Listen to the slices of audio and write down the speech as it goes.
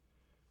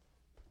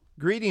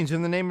Greetings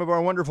in the name of our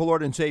wonderful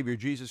Lord and Savior,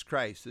 Jesus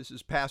Christ. This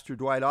is Pastor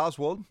Dwight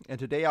Oswald, and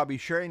today I'll be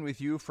sharing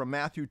with you from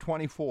Matthew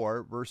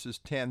 24, verses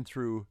 10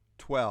 through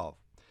 12.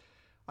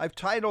 I've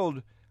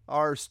titled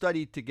our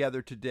study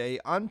together today,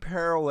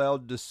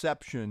 Unparalleled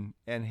Deception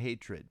and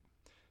Hatred.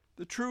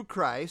 The true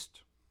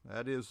Christ,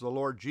 that is the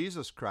Lord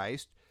Jesus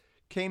Christ,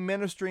 came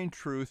ministering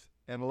truth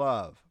and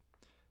love.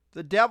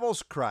 The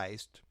devil's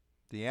Christ,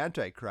 the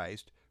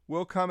Antichrist,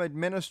 will come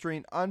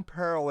administering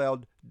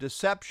unparalleled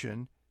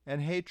deception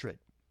and hatred.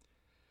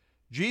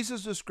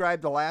 Jesus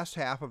described the last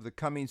half of the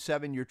coming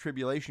 7-year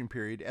tribulation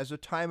period as a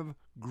time of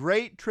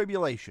great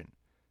tribulation,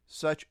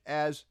 such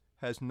as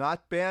has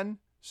not been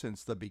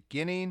since the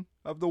beginning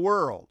of the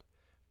world.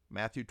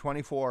 Matthew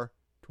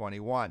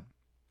 24:21.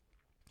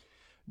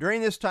 During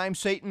this time,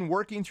 Satan,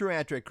 working through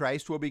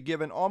Antichrist, will be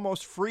given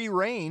almost free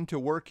rein to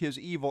work his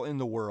evil in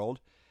the world,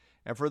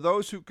 and for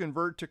those who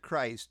convert to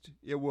Christ,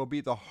 it will be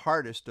the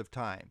hardest of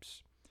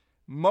times.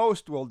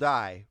 Most will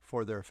die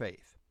for their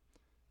faith.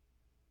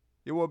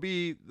 It will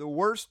be the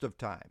worst of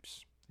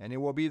times, and it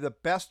will be the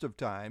best of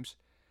times,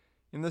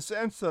 in the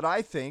sense that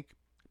I think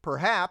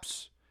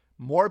perhaps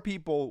more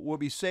people will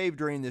be saved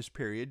during this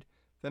period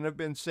than have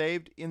been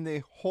saved in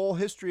the whole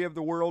history of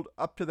the world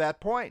up to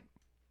that point.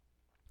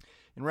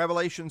 In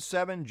Revelation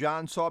 7,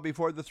 John saw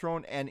before the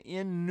throne an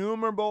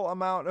innumerable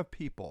amount of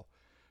people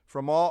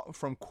from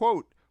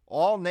quote,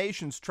 all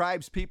nations,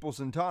 tribes,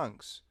 peoples, and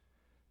tongues,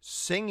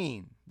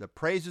 singing the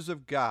praises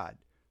of God,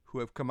 who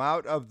have come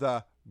out of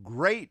the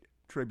great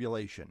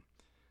tribulation.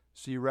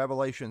 See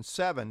Revelation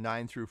 7,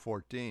 9 through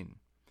 14.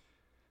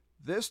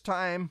 This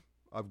time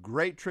of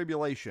great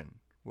tribulation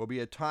will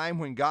be a time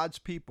when God's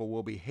people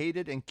will be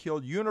hated and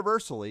killed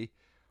universally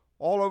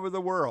all over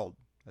the world,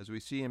 as we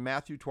see in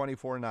Matthew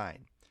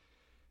 24:9.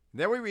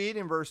 Then we read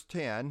in verse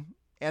 10,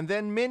 and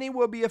then many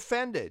will be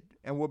offended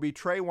and will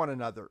betray one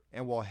another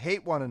and will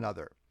hate one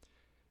another.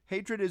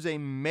 Hatred is a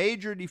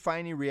major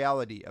defining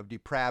reality of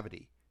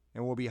depravity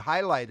and will be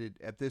highlighted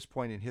at this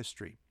point in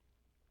history.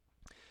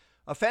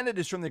 Offended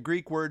is from the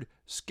Greek word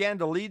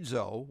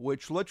scandalizo,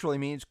 which literally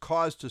means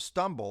cause to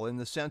stumble in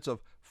the sense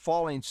of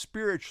falling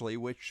spiritually,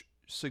 which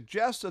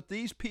suggests that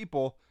these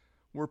people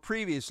were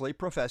previously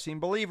professing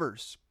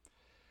believers.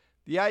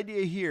 The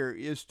idea here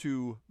is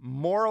to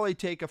morally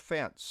take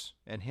offense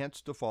and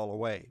hence to fall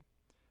away.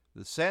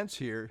 The sense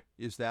here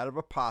is that of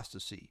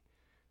apostasy.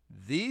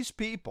 These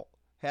people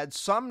had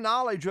some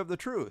knowledge of the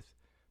truth,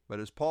 but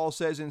as Paul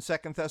says in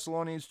 2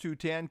 Thessalonians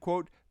 2:10,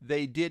 quote,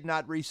 they did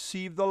not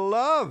receive the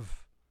love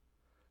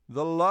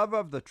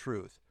of the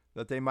truth,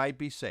 that they might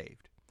be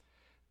saved.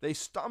 They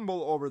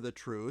stumble over the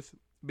truth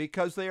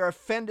because they are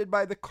offended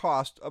by the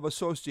cost of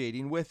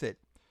associating with it.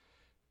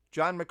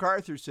 John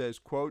MacArthur says,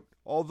 quote,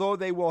 although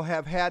they will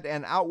have had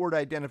an outward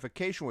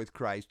identification with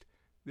Christ,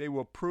 they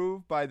will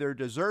prove by their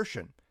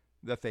desertion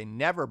that they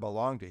never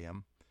belong to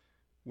him.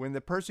 When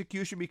the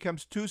persecution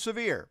becomes too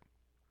severe,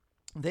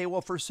 they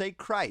will forsake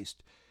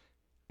Christ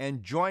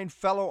and join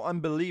fellow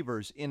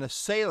unbelievers in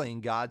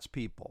assailing God's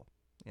people.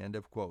 End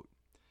of quote.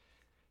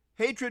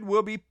 Hatred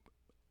will be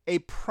a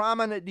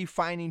prominent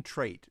defining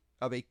trait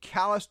of a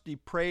callous,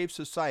 depraved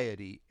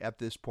society at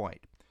this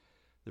point.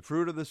 The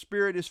fruit of the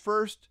Spirit is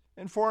first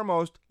and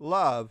foremost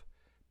love,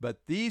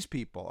 but these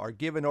people are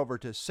given over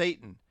to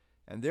Satan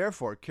and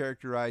therefore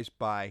characterized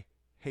by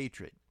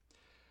hatred.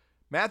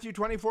 Matthew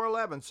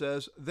 24:11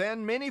 says,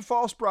 then many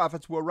false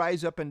prophets will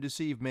rise up and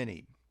deceive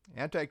many.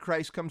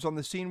 Antichrist comes on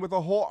the scene with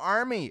a whole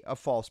army of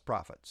false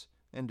prophets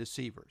and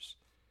deceivers.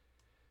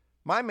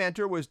 My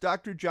mentor was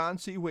Dr. John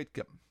C.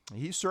 Whitcomb.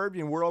 He served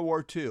in World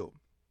War II.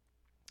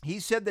 He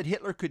said that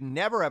Hitler could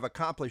never have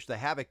accomplished the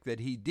havoc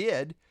that he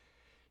did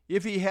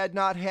if he had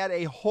not had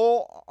a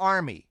whole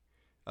army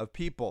of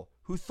people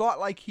who thought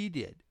like he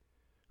did,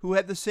 who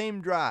had the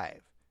same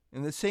drive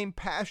and the same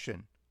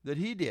passion that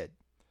he did.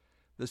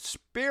 The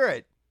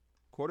spirit,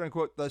 quote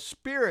unquote, the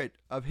spirit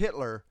of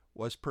Hitler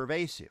was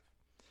pervasive.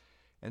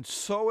 And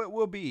so it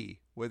will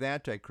be with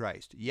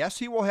Antichrist. Yes,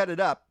 he will head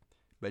it up,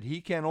 but he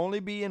can only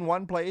be in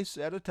one place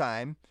at a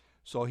time,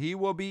 so he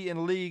will be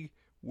in league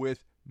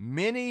with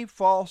many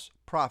false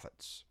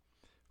prophets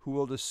who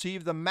will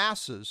deceive the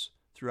masses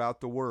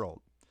throughout the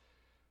world.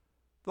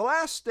 The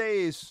last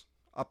days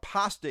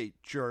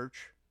apostate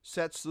church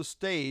sets the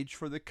stage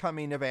for the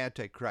coming of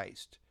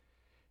Antichrist,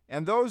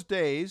 and those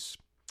days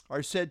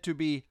are said to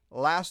be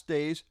last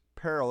days,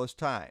 perilous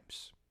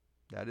times.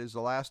 That is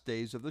the last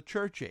days of the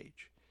church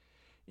age,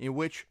 in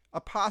which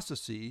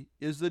apostasy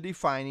is the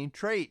defining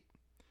trait.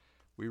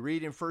 We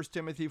read in 1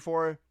 Timothy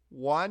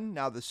 4:1,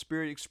 now the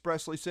Spirit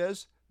expressly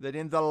says that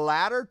in the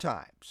latter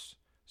times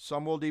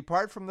some will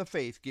depart from the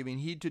faith, giving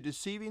heed to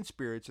deceiving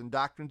spirits and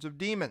doctrines of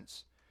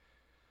demons.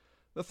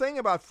 The thing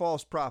about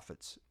false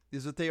prophets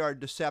is that they are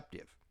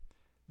deceptive.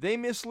 They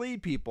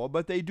mislead people,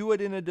 but they do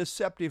it in a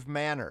deceptive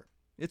manner.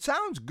 It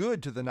sounds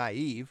good to the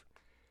naive.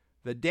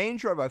 The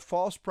danger of a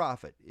false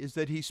prophet is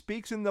that he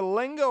speaks in the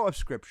lingo of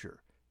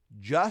Scripture,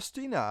 just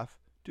enough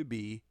to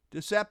be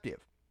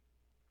deceptive.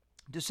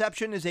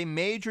 Deception is a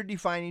major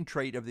defining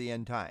trait of the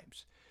end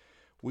times.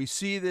 We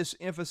see this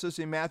emphasis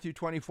in Matthew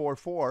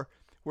 24:4,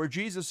 where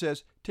Jesus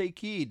says, "Take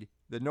heed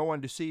that no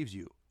one deceives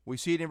you." We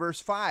see it in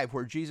verse 5,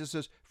 where Jesus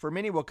says, "For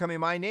many will come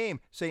in my name,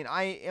 saying,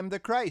 I am the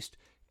Christ,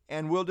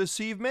 and will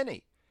deceive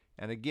many."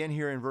 And again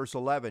here in verse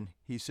 11,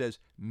 he says,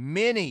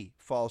 "Many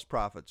false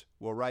prophets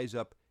will rise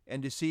up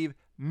and deceive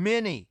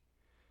many."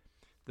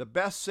 The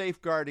best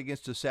safeguard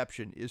against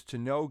deception is to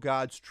know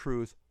God's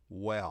truth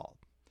well.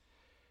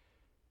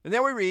 And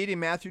then we read in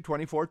Matthew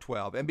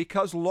 24:12, "And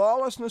because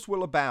lawlessness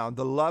will abound,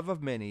 the love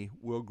of many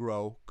will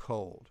grow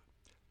cold."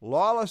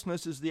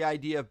 Lawlessness is the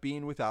idea of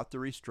being without the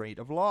restraint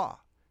of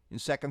law. In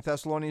 2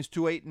 Thessalonians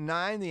 2:8 and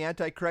 9, the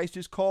Antichrist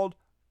is called,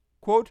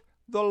 quote,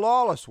 "the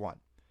lawless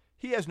one."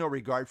 He has no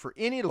regard for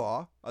any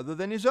law other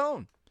than his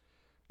own.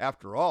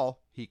 After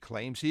all, he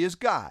claims he is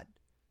God,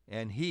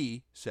 and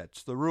he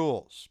sets the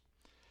rules.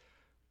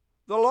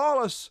 The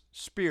lawless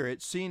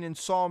spirit seen in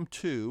Psalm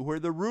 2, where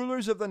the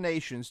rulers of the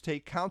nations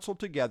take counsel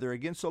together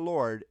against the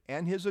Lord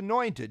and his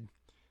anointed,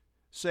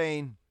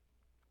 saying,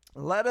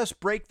 "Let us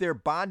break their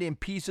bond in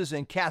pieces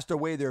and cast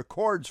away their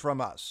cords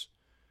from us."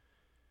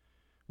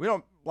 We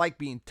don't like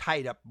being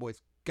tied up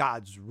with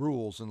God's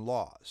rules and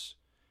laws.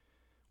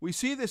 We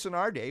see this in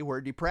our day,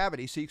 where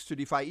depravity seeks to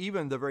defy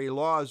even the very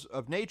laws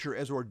of nature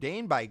as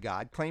ordained by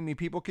God, claiming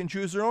people can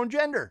choose their own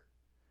gender.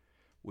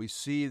 We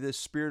see this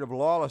spirit of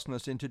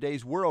lawlessness in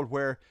today's world,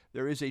 where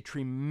there is a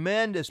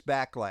tremendous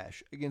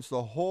backlash against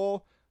the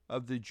whole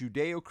of the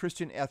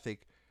Judeo-Christian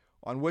ethic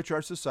on which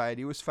our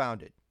society was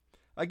founded.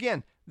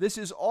 Again, this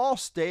is all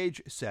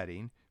stage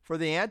setting for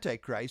the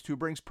Antichrist, who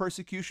brings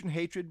persecution,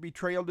 hatred,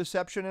 betrayal,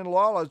 deception, and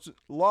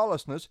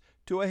lawlessness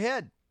to a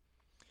head.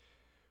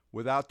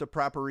 Without the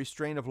proper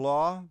restraint of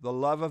law, the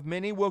love of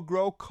many will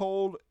grow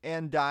cold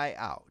and die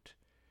out.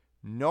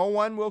 No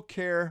one will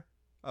care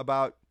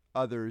about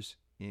others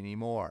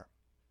anymore.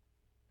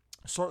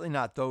 Certainly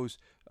not those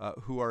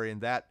who are in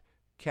that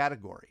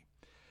category.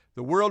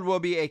 The world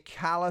will be a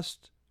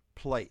calloused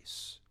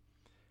place.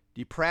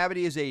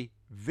 Depravity is a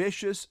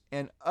vicious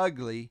and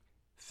ugly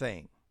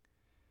thing.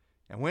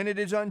 And when it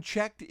is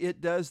unchecked, it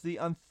does the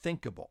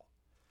unthinkable.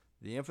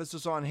 The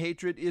emphasis on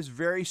hatred is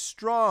very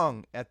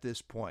strong at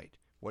this point.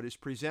 What is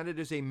presented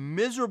is a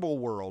miserable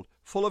world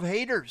full of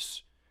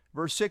haters.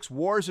 Verse 6,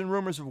 wars and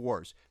rumors of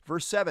wars.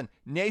 Verse 7,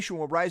 nation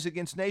will rise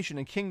against nation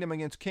and kingdom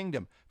against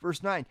kingdom.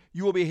 Verse 9,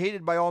 you will be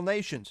hated by all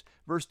nations.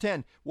 Verse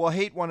 10, will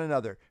hate one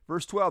another.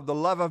 Verse 12, the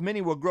love of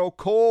many will grow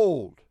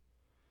cold.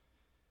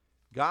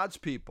 God's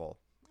people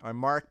are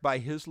marked by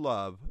his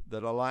love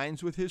that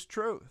aligns with his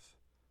truth.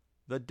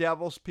 The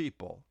devil's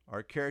people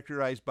are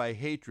characterized by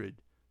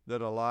hatred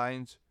that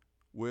aligns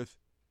with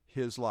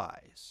his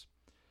lies.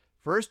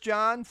 1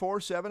 John 4,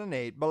 7, and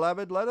 8,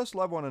 Beloved, let us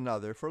love one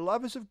another, for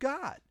love is of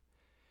God.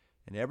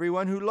 And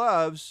everyone who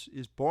loves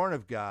is born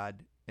of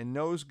God and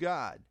knows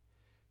God.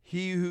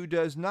 He who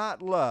does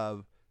not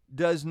love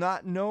does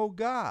not know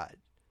God,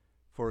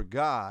 for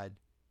God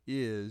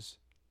is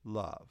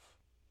love.